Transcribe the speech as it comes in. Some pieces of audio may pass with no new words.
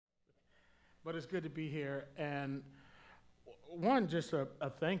but it's good to be here. And one, just a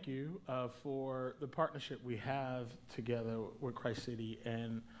thank you for the partnership we have together with Christ City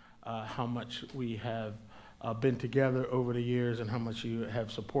and how much we have been together over the years and how much you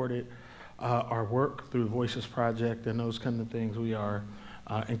have supported our work through the Voices Project and those kind of things. We are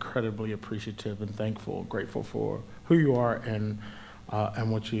incredibly appreciative and thankful, grateful for who you are and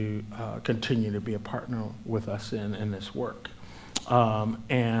what you continue to be a partner with us in this work.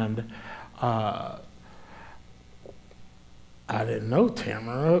 I didn't know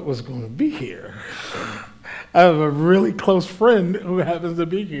Tamara was going to be here. I have a really close friend who happens to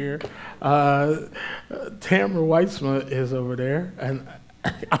be here. Tamara Weitzma is over there, and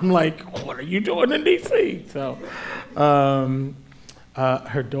I'm like, what are you doing in D.C.? So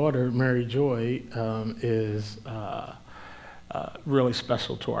her daughter, Mary Joy, is really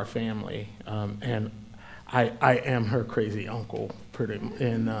special to our family, and I am her crazy uncle,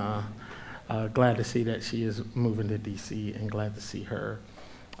 and glad to see that she is moving to D.C. and glad to see her.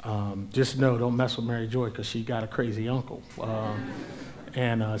 Just know, don't mess with Mary Joy because she got a crazy uncle.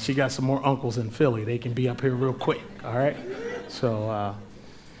 And she got some more uncles in Philly. They can be up here real quick, all right? So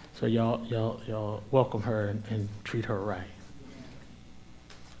y'all welcome her and treat her right.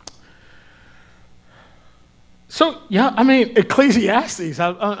 So, yeah, I mean, Ecclesiastes,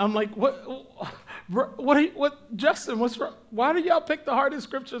 I'm like, Justin, what's wrong? Why do y'all pick the hardest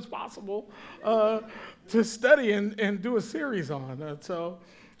scriptures possible to study and do a series on? So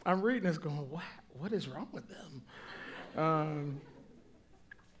I'm reading this going, what is wrong with them?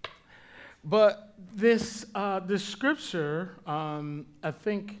 But this scripture, I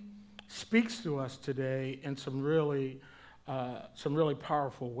think, speaks to us today in some really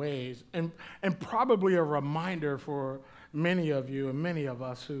powerful ways, and probably a reminder for many of you and many of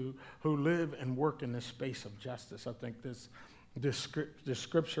us who live and work in this space of justice. I think this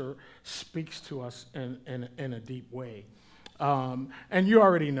scripture speaks to us in a deep way. And you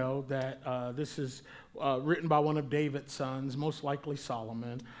already know that this is written by one of David's sons, most likely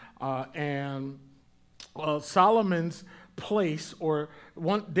Solomon. And Solomon's place, or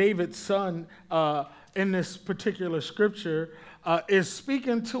David's son in this particular scripture, is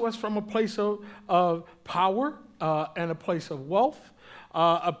speaking to us from a place of power, and a place of wealth,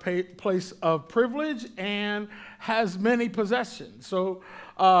 place of privilege, and has many possessions. So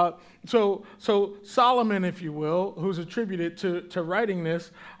Solomon, if you will, who's attributed to writing this,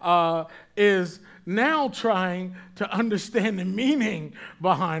 is now trying to understand the meaning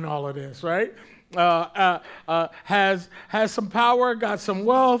behind all of this, right? Has some power, got some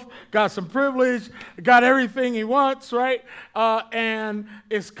wealth, got some privilege, got everything he wants, right? And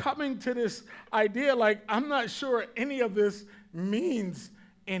is coming to this idea like, I'm not sure any of this means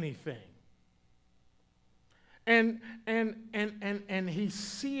anything. And he's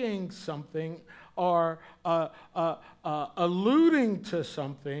seeing something or alluding to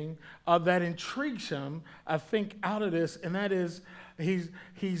something that intrigues him, I think, out of this, and that is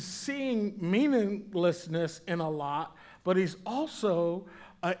he's seeing meaninglessness in a lot, but he's also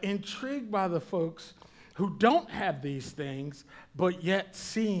intrigued by the folks who don't have these things, but yet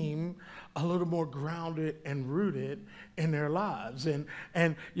seem a little more grounded and rooted in their lives. And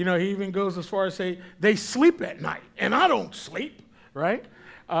he even goes as far as say, they sleep at night, and I don't sleep, right?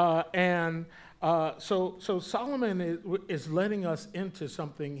 So Solomon is letting us into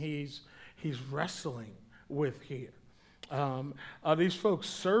something he's wrestling with here. These folks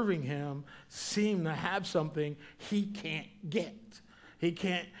serving him seem to have something he can't get. He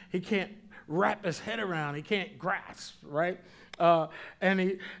can't wrap his head around. He can't grasp, right? And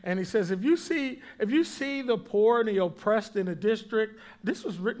he says, if you see the poor and the oppressed in a district, this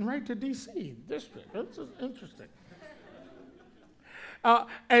was written right to D.C. district. That's interesting.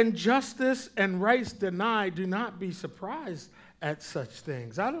 And justice and rights denied, do not be surprised at such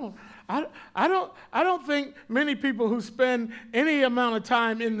things. I don't think many people who spend any amount of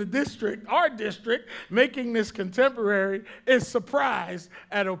time in our district, making this contemporary, is surprised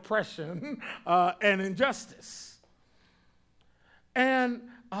at oppression and injustice. And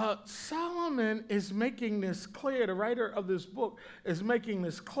Solomon is making this clear, the writer of this book is making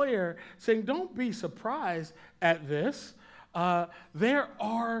this clear, saying, don't be surprised at this. There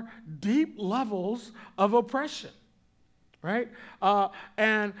are deep levels of oppression. Right?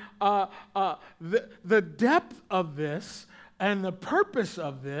 And the depth of this and the purpose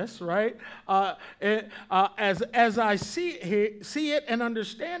of this, right, as I see it and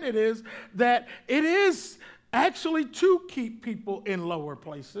understand it, is that it is actually to keep people in lower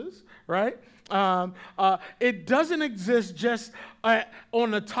places, right? It doesn't exist just on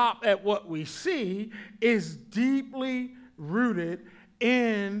the top at what we see. It's deeply rooted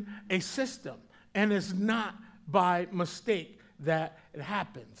in a system, and it's not by mistake that it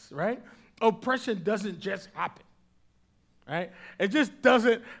happens, right? Oppression doesn't just happen, right? It just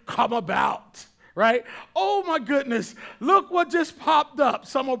doesn't come about, right? Oh my goodness, look what just popped up,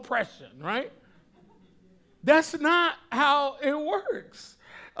 some oppression, right? That's not how it works.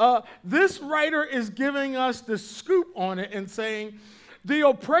 This writer is giving us the scoop on it and saying, the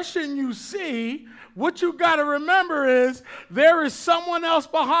oppression you see, what you got to remember is there is someone else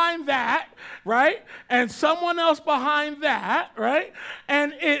behind that, right? And someone else behind that, right?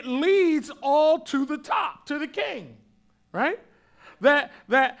 And it leads all to the top, to the king, right? That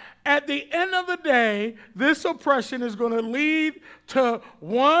at the end of the day, this oppression is going to lead to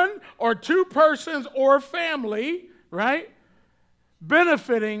one or two persons or family, right,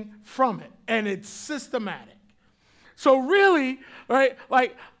 benefiting from it. And it's systematic. So really, right,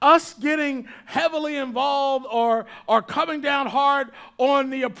 like us getting heavily involved or coming down hard on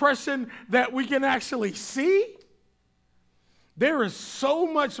the oppression that we can actually see, there is so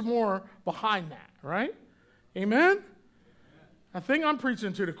much more behind that, right? Amen? I think I'm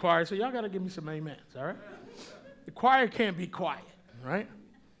preaching to the choir, so y'all got to give me some amens, all right? The choir can't be quiet, right?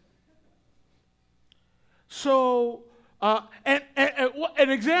 So, an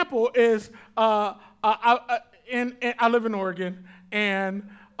example is, I live in Oregon, and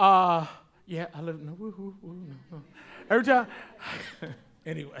I live in, no. Every time,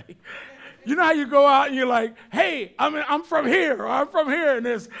 anyway, you know how you go out and you're like, hey, I'm from here, or I'm from here, and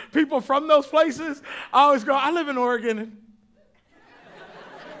there's people from those places. I always go, I live in Oregon.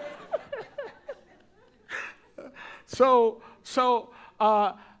 So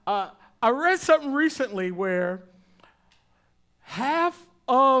I read something recently where half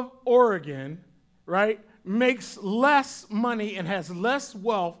of Oregon, right, makes less money and has less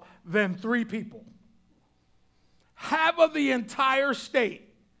wealth than 3 people. Half of the entire state,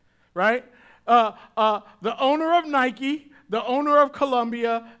 right? The owner of Nike, the owner of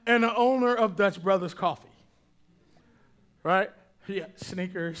Columbia, and the owner of Dutch Brothers Coffee, right? Yeah,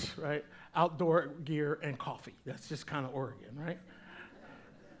 sneakers, right? Outdoor gear and coffee. That's just kind of Oregon, right?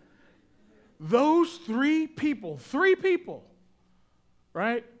 Those 3 people,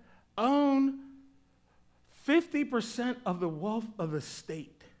 right, own 50% of the wealth of the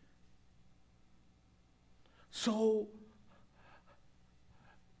state. So,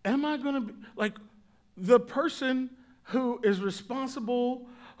 am I going to be, like, the person who is responsible,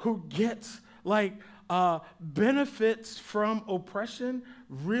 who gets, like, benefits from oppression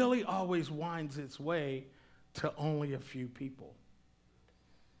really always winds its way to only a few people.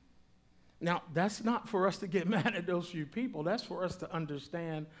 Now, that's not for us to get mad at those few people. That's for us to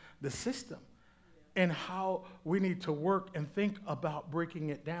understand the system and how we need to work and think about breaking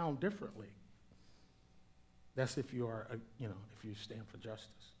it down differently. That's if you are, if you stand for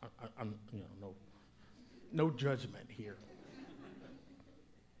justice. I'm no judgment here.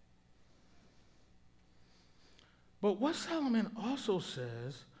 But what Solomon also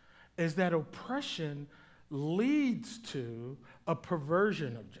says is that oppression leads to a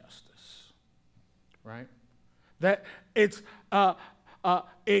perversion of justice, right? That it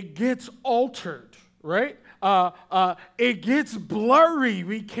gets altered, right? It gets blurry.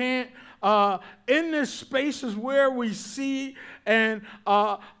 We can't, in this spaces where we see and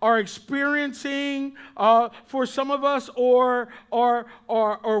are experiencing, for some of us, or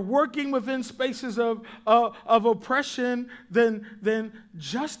working within spaces of oppression, then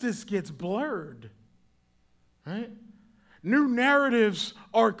justice gets blurred, right? New narratives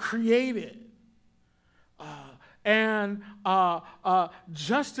are created, and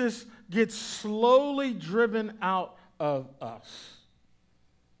justice gets slowly driven out of us.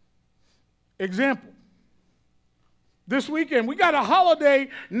 Example. This weekend, we got a holiday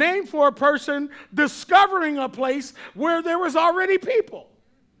named for a person discovering a place where there was already people.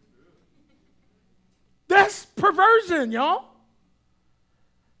 That's perversion, y'all.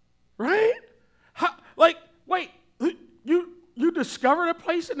 Right? Wait, you discovered a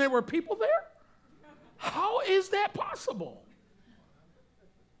place and there were people there? How is that possible?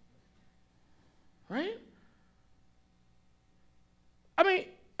 Right? I mean,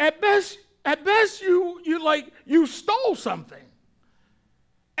 at best you stole something.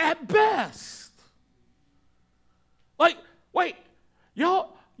 At best. Like, wait,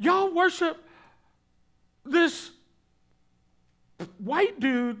 y'all worship this white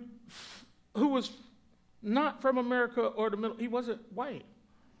dude who was not from America or the Middle. He wasn't white.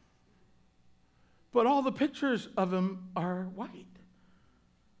 But all the pictures of him are white.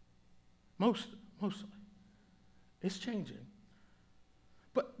 Mostly. It's changing.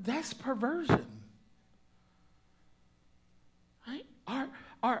 But that's perversion. Right?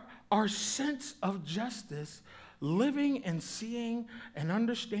 Our, our sense of justice, living and seeing and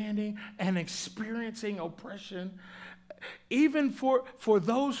understanding and experiencing oppression, even for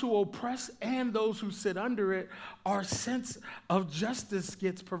those who oppress and those who sit under it, our sense of justice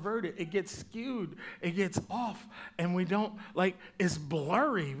gets perverted. It gets skewed. It gets off. And we don't, like, it's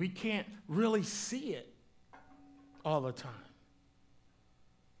blurry. We can't really see it all the time.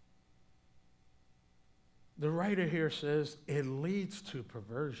 The writer here says it leads to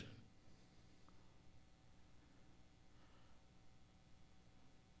perversion.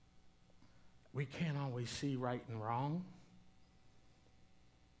 We can't always see right and wrong.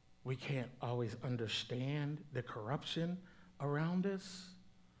 We can't always understand the corruption around us.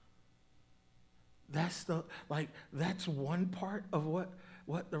 That's one part of what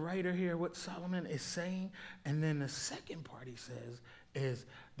the writer here, what Solomon is saying. And then the second part he says is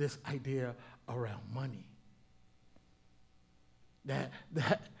this idea around money. That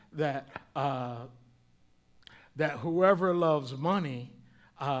whoever loves money,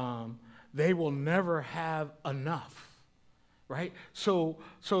 they will never have enough, right? So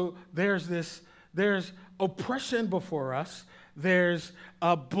there's oppression before us. There's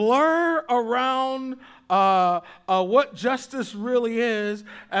a blur around what justice really is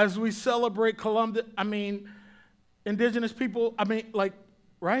as we celebrate indigenous people.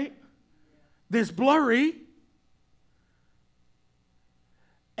 Right? There's blurry.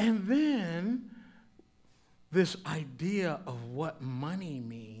 And then this idea of what money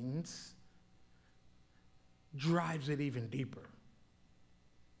means drives it even deeper,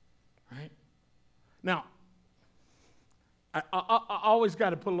 right? Now, I always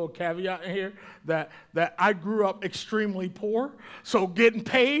got to put a little caveat in here that I grew up extremely poor, so getting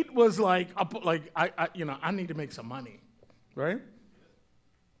paid was I need to make some money, right?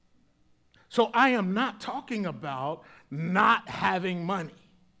 So I am not talking about not having money.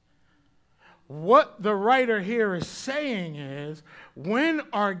 What the writer here is saying is when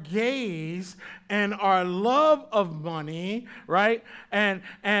our gaze and our love of money, right, and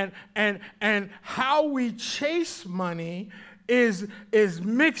how we chase money is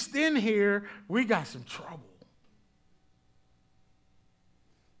mixed in here, we got some trouble.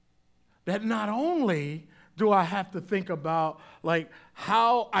 That not only do I have to think about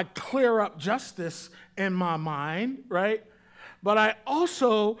how I clear up justice in my mind, right? But I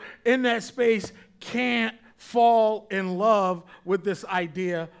also, in that space, can't fall in love with this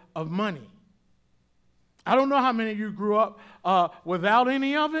idea of money. I don't know how many of you grew up without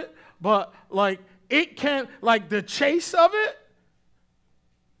any of it, but it can, the chase of it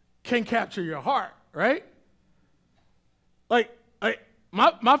can capture your heart, right?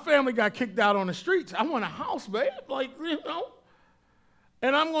 My family got kicked out on the streets. I want a house, babe,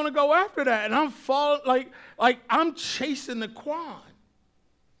 and I'm going to go after that. And I'm falling, I'm chasing the Quan.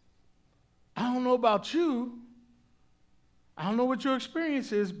 I don't know about you. I don't know what your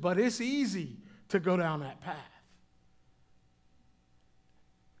experience is, but it's easy to go down that path.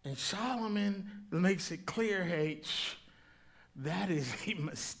 And Solomon makes it clear, hey, that is a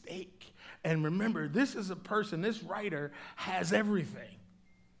mistake. And remember, this writer has everything.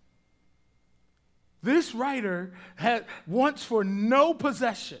 This writer wants for no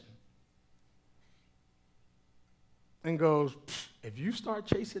possession and goes, if you start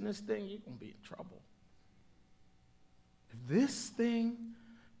chasing this thing, you're going to be in trouble. If this thing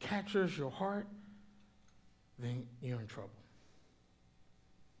captures your heart, then you're in trouble.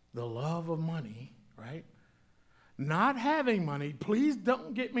 The love of money, right? Not having money, please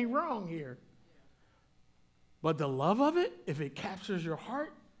don't get me wrong here. But the love of it, if it captures your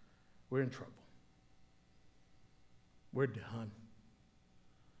heart, we're in trouble. We're done.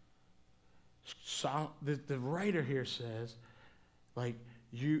 So, the writer here says,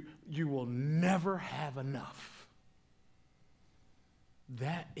 you will never have enough.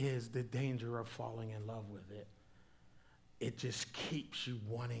 That is the danger of falling in love with it. It just keeps you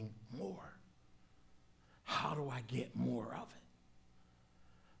wanting more. How do I get more of it?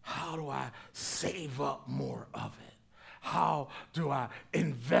 How do I save up more of it? How do I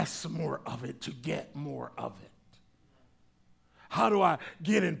invest more of it to get more of it? How do I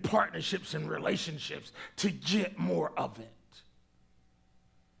get in partnerships and relationships to get more of it?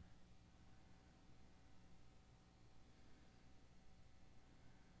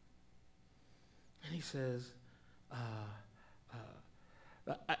 And he says,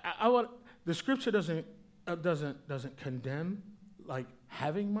 the scripture doesn't condemn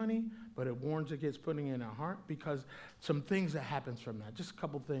having money, but it warns against putting it in our heart because some things that happens from that. Just a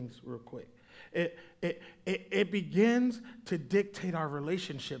couple things real quick. It begins to dictate our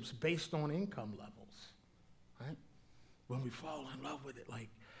relationships based on income levels, right? when we fall in love with it, like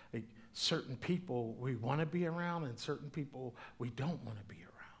certain people we want to be around and certain people we don't want to be around.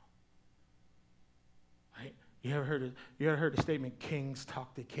 Right? You ever heard the statement, kings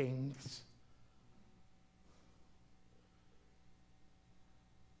talk to kings?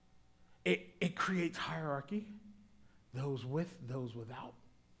 It creates hierarchy, those with, those without.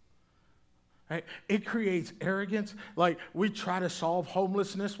 Right? It creates arrogance. Like we try to solve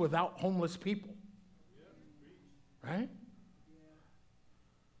homelessness without homeless people. Right?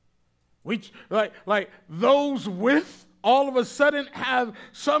 We like those with all of a sudden have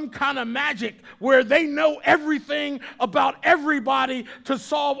some kind of magic where they know everything about everybody to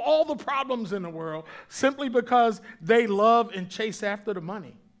solve all the problems in the world simply because they love and chase after the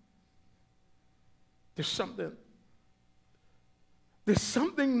money. There's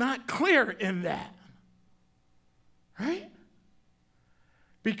something not clear in that. Right?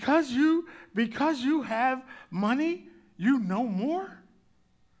 Because you have money, you know more.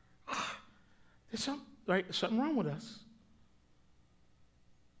 There's something wrong with us.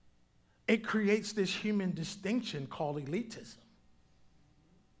 It creates this human distinction called elitism.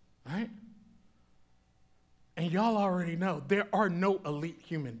 Right? And y'all already know there are no elite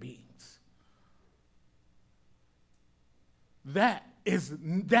human beings. That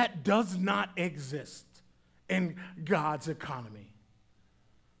does not exist in God's economy.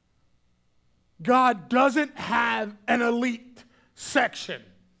 God doesn't have an elite section.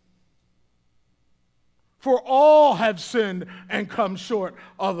 For all have sinned and come short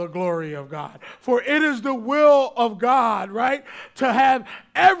of the glory of God. For it is the will of God, right, to have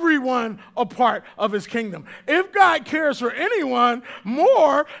everyone a part of his kingdom. If God cares for anyone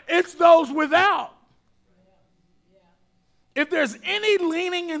more, it's those without. If there's any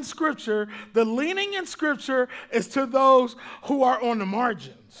leaning in Scripture, the leaning in Scripture is to those who are on the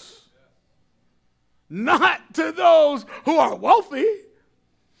margins, not to those who are wealthy.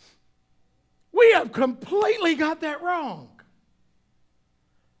 We have completely got that wrong.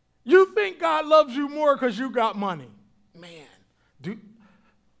 You think God loves you more because you got money. Man,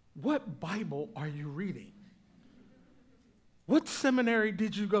 what Bible are you reading? What seminary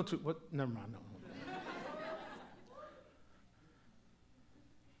did you go to? Never mind, no.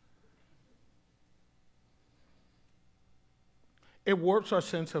 It warps our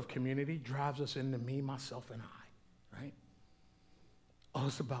sense of community, drives us into me, myself, and I, right? Oh,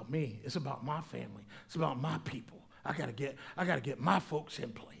 it's about me. It's about my family. It's about my people. I gotta get my folks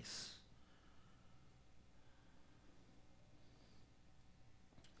in place.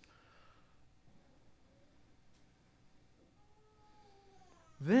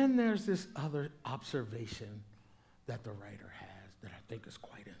 Then there's this other observation that the writer has that I think is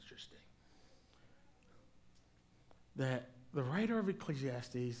quite interesting. That the writer of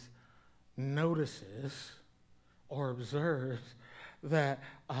Ecclesiastes notices or observes that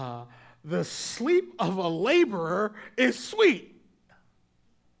the sleep of a laborer is sweet.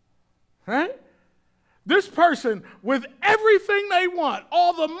 Right? This person with everything they want,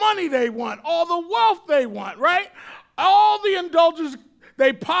 all the money they want, all the wealth they want, right? All the indulgence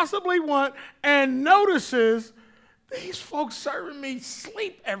they possibly want, and notices these folks serving me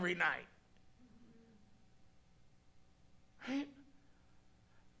sleep every night. Right?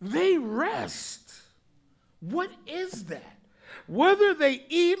 They rest. What is that? Whether they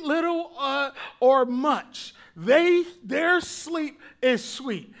eat little or much, their sleep is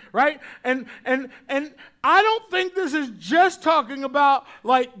sweet, right? And I don't think this is just talking about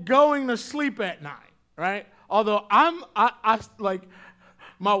like going to sleep at night, right? Although I like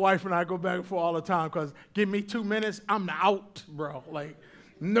my wife and I go back and forth all the time because give me 2 minutes, I'm out, bro. Like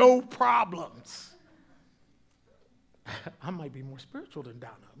no problems. I might be more spiritual than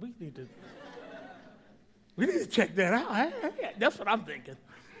Donna. We need to check that out. That's what I'm thinking.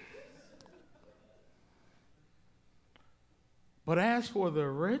 But as for the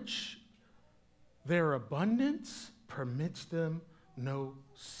rich, their abundance permits them no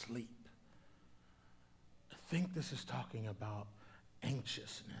sleep. I think this is talking about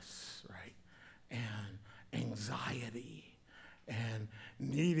anxiousness, right? And anxiety. And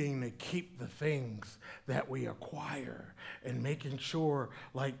needing to keep the things that we acquire, and making sure,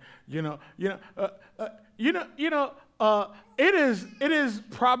 like it is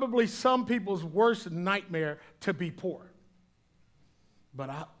probably some people's worst nightmare to be poor. But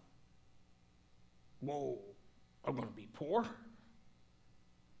I'm going to be poor,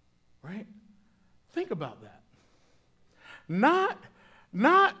 right? Think about that. Not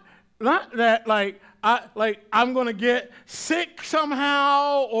that I'm going to get sick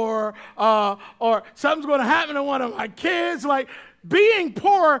somehow or something's going to happen to one of my kids. Like being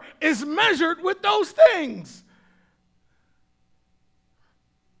poor is measured with those things.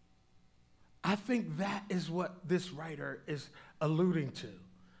 I think that is what this writer is alluding to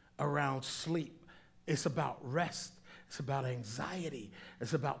around sleep. It's about rest. It's about anxiety.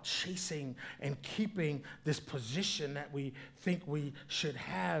 It's about chasing and keeping this position that we think we should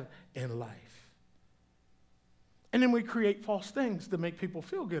have in life. And then we create false things to make people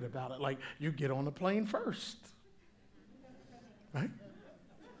feel good about it, like you get on the plane first, right?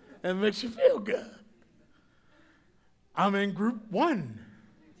 And it makes you feel good. I'm in group 1.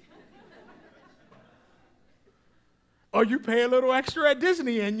 Or you pay a little extra at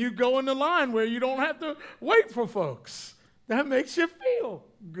Disney and you go in the line where you don't have to wait for folks. That makes you feel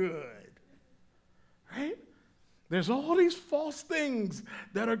good, right? There's all these false things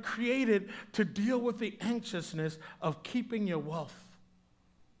that are created to deal with the anxiousness of keeping your wealth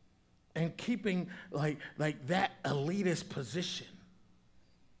and keeping like that elitist position.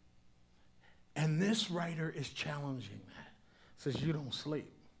 And this writer is challenging that. Says you don't sleep.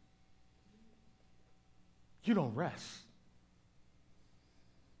 You don't rest.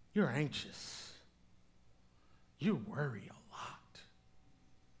 You're anxious. You worry a lot.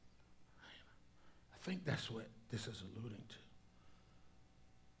 I think that's what this is alluding to.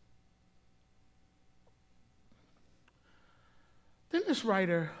 Then this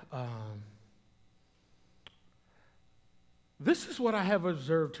writer, this is what I have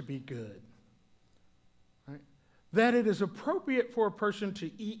observed to be good. That it is appropriate for a person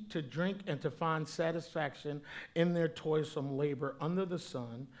to eat, to drink, and to find satisfaction in their toilsome labor under the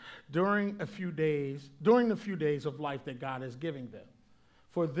sun during the few days of life that God is giving them.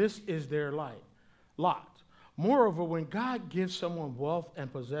 For this is their lot. Moreover, when God gives someone wealth and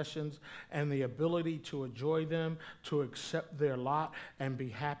possessions and the ability to enjoy them, to accept their lot and be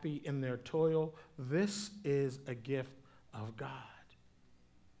happy in their toil, this is a gift of God.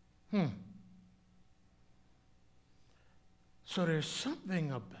 So there's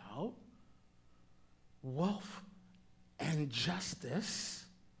something about wealth and justice,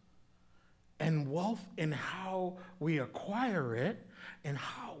 and wealth in how we acquire it and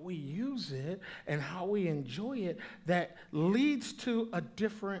how we use it and how we enjoy it that leads to a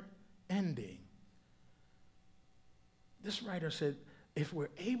different ending. This writer said, if we're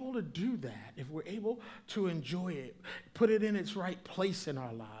able to do that, if we're able to enjoy it, put it in its right place in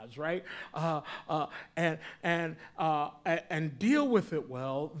our lives, right, and deal with it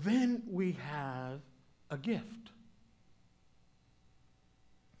well, then we have a gift.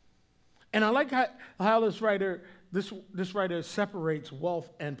 And I like how this writer separates wealth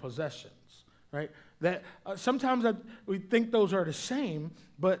and possessions, right? That sometimes we think those are the same,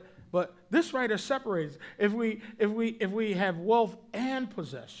 but this writer separates. If we have wealth and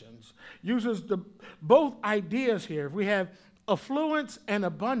possessions, uses both ideas here. If we have affluence and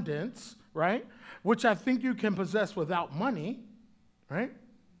abundance, right, which I think you can possess without money, right?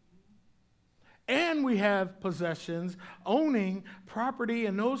 And we have possessions, owning property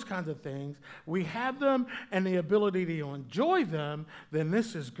and those kinds of things. We have them and the ability to enjoy them, then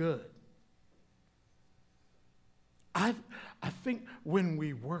this is good. I think when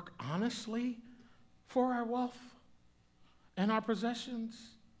we work honestly for our wealth and our possessions,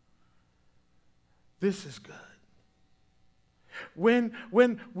 this is good.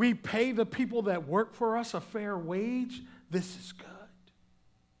 When we pay the people that work for us a fair wage, this is good.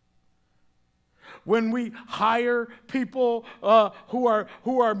 When we hire people who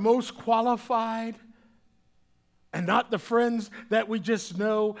are most qualified, and not the friends that we just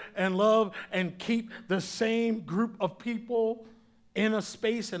know and love and keep the same group of people in a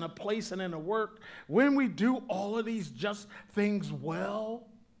space, in a place, and in a work. When we do all of these just things well,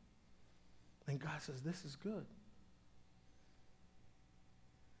 then God says, this is good.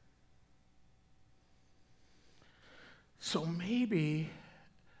 So maybe,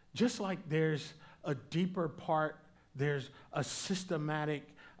 just like there's a deeper part, there's a systematic,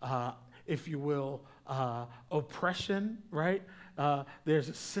 if you will, oppression, right? There's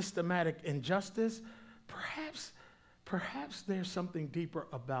a systematic injustice. Perhaps there's something deeper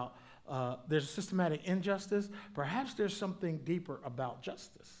about, there's systematic injustice. Perhaps there's something deeper about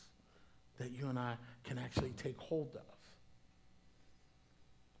justice that you and I can actually take hold of,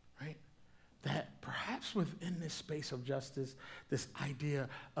 right? That perhaps within this space of justice, this idea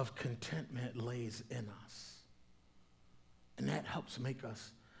of contentment lays in us. And that helps make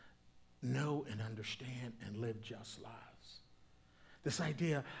us know and understand and live just lives. This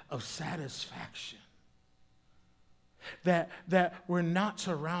idea of satisfaction. That we're not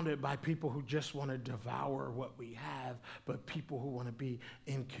surrounded by people who just want to devour what we have, but people who want to be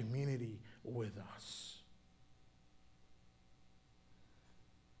in community with us.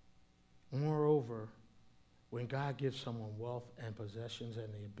 Moreover, When God gives someone wealth and possessions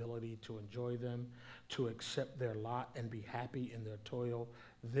and the ability to enjoy them, to accept their lot and be happy in their toil,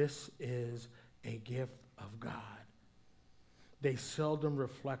 this is a gift of God. They seldom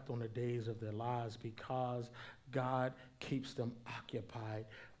reflect on the days of their lives because God keeps them occupied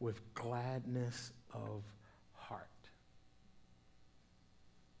with gladness of heart.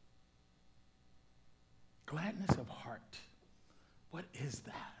 Gladness of heart. What is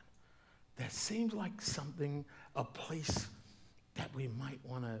that? That seems like something, a place that we might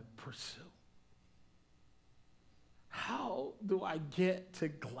want to pursue. How do I get to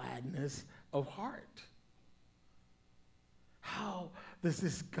gladness of heart? How does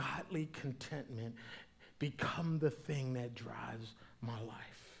this godly contentment become the thing that drives my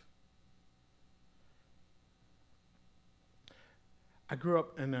life? I grew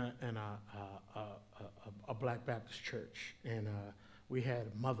up in a Black Baptist church, and we had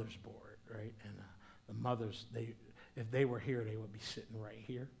a mother's board, right? And the mothers, if they were here, they would be sitting right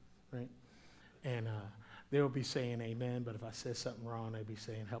here, right? And they would be saying amen, but if I said something wrong, they'd be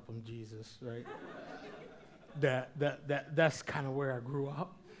saying, help them, Jesus, right? That's kind of where I grew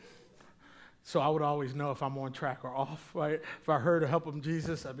up. So I would always know if I'm on track or off, right? If I heard a help them,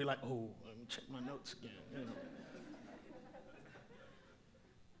 Jesus, I'd be like, oh, let me check my notes again. You know.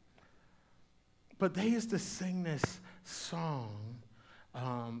 But they used to sing this song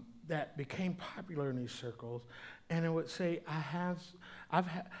that became popular in these circles, and it would say, I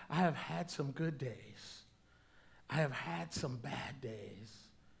have had some good days. I have had some bad days.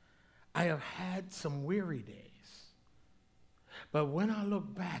 I have had some weary days. But when I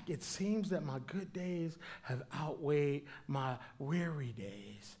look back, it seems that my good days have outweighed my weary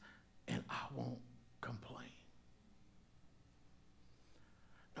days, and I won't complain.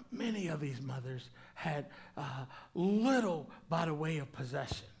 Now, many of these mothers had little by the way of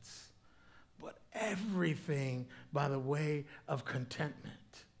possessions, but everything by the way of contentment.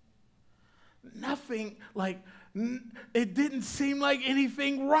 Nothing like, it didn't seem like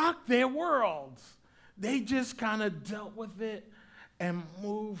anything rocked their worlds. They just kind of dealt with it and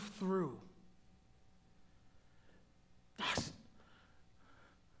moved through. That's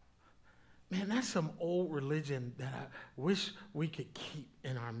some old religion that I wish we could keep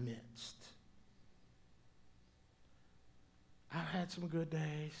in our midst. I've had some good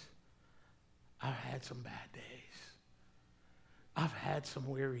days. I've had some bad days. I've had some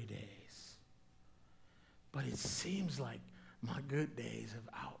weary days. But it seems like my good days have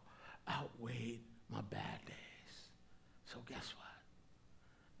outweighed my bad days. So guess what?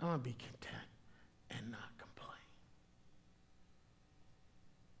 I'm going to be content and not complain.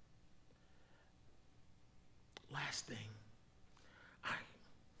 Last thing,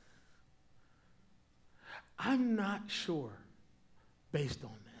 I'm not sure, based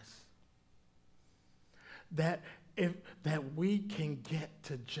on this, that we can get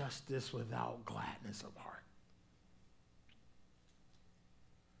to justice without gladness of heart.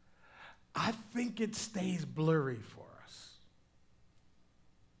 I think it stays blurry for us.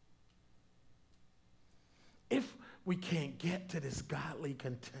 If we can't get to this godly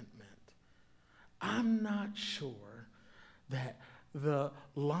contentment, I'm not sure that the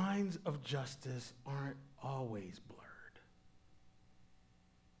lines of justice aren't always blurred.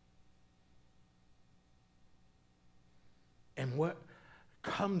 And what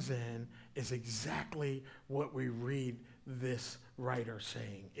comes in is exactly what we read this writer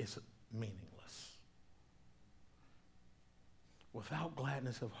saying is meaningless. Without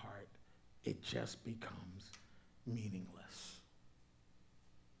gladness of heart, it just becomes meaningless.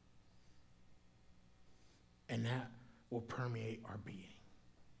 And that will permeate our being.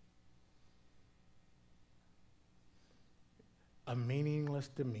 A meaningless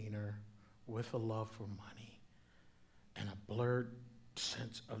demeanor with a love for money and a blurred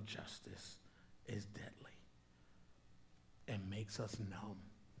sense of justice is deadly and makes us numb.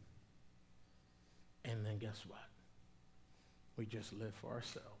 And then guess what? We just live for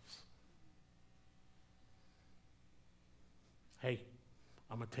ourselves. Hey,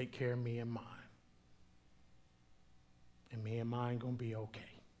 I'm going to take care of me and mine. And me and mine going to be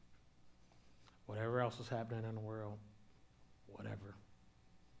okay. Whatever else is happening in the world, whatever.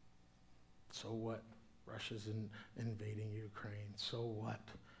 So what? Russia's invading Ukraine. So what?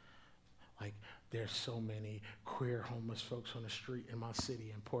 Like, there's so many queer homeless folks on the street in my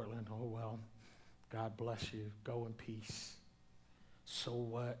city in Portland. Oh, well, God bless you. Go in peace. So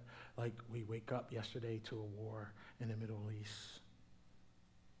what? Like, we wake up yesterday to a war in the Middle East.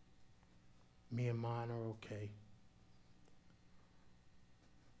 Me and mine are okay.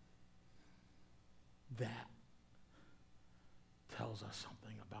 That tells us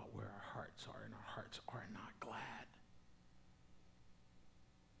something about where our hearts are, and our hearts are not glad.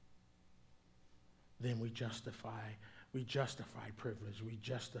 Then we justify privilege, we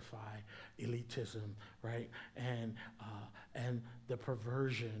justify elitism, right? And the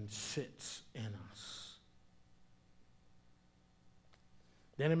perversion sits in us.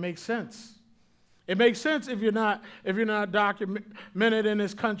 Then it makes sense. It makes sense if you're not documented in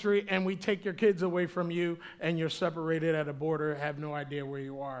this country and we take your kids away from you and you're separated at a border, have no idea where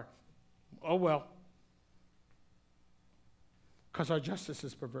you are. Oh well. Because our justice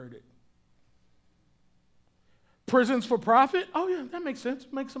is perverted. Prisons for profit? Oh yeah, that makes sense.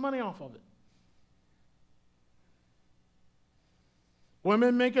 Make some money off of it.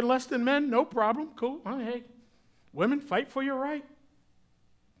 Women making less than men? No problem. Cool. Oh, hey, women, fight for your right.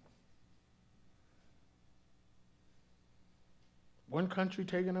 One country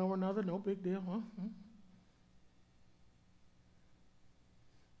taking over another, no big deal. Huh?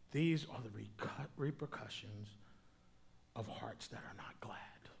 These are the repercussions of hearts that are not glad.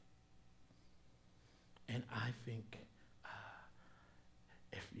 And I think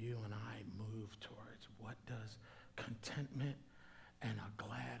if you and I move towards what does contentment and a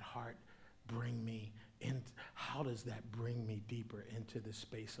glad heart bring me in, how does that bring me deeper into the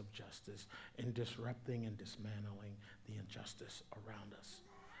space of justice and disrupting and dismantling the injustice around us?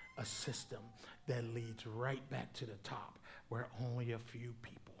 A system that leads right back to the top where only a few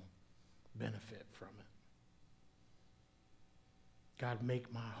people benefit from it. God,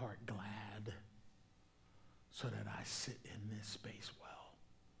 make my heart glad so that I sit in this space well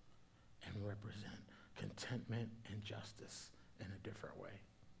and represent contentment and justice in a different way.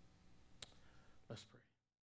 Let's pray.